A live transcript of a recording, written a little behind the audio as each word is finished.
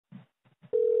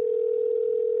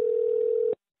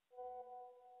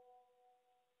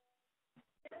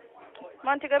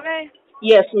Montego Bay?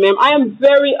 Yes, ma'am. I am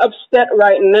very upset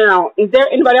right now. Is there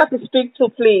anybody I can speak to,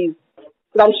 please?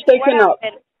 'Cause I'm What shaking up.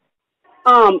 happened?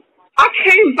 Um, I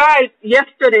came by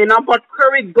yesterday and I bought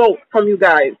curry goat from you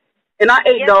guys, and I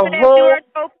ate the Yesterday you whole. were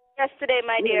open yesterday,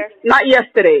 my dear. Not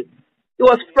yesterday. It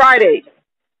was Friday.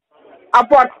 I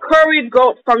bought curry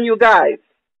goat from you guys,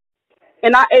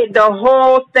 and I ate the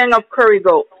whole thing of curry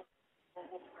goat.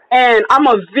 And I'm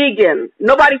a vegan.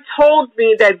 Nobody told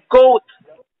me that goat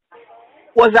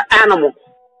was an animal.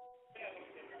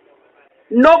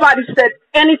 Nobody said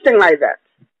anything like that.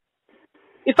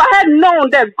 If I had known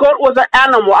that goat was an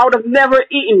animal, I would have never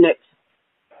eaten it.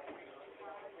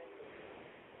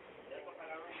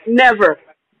 Never.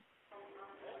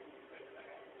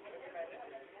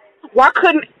 Why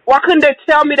couldn't they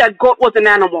tell me that goat was an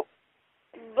animal?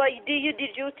 But did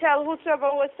you tell whosoever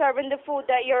was serving the food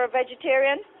that you're a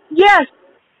vegetarian? Yes.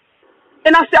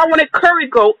 And I said I wanted curry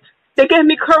goat. They gave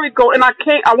me curry goat, and I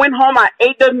went home, I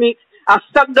ate the meat, I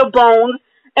sucked the bones,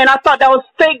 and I thought that was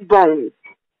fake bones.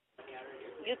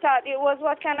 You thought it was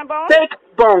what kind of bone? Fake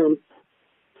bones.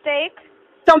 Steak?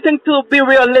 Something to be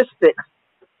realistic.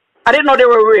 I didn't know they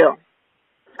were real.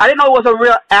 I didn't know it was a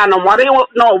real animal. I didn't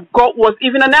know goat was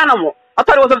even an animal. I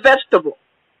thought it was a vegetable.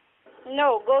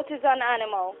 No, goat is an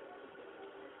animal.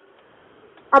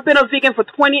 I've been a vegan for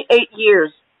 28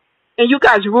 years, and you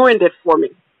guys ruined it for me.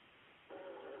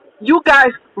 You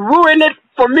guys ruined it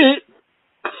for me,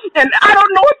 and I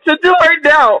don't know what to do right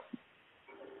now.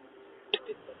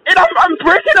 And I'm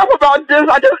breaking up about this.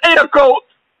 I just ate a goat,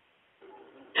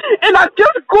 and I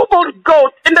just Googled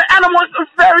goat, and the animal is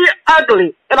very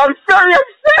ugly, and I'm very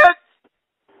upset.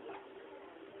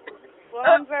 Well,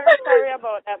 I'm very sorry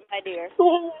about that, my dear.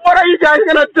 What are you guys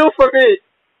gonna do for me?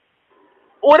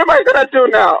 What am I gonna do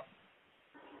now?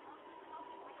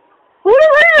 What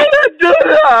am I gonna do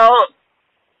now?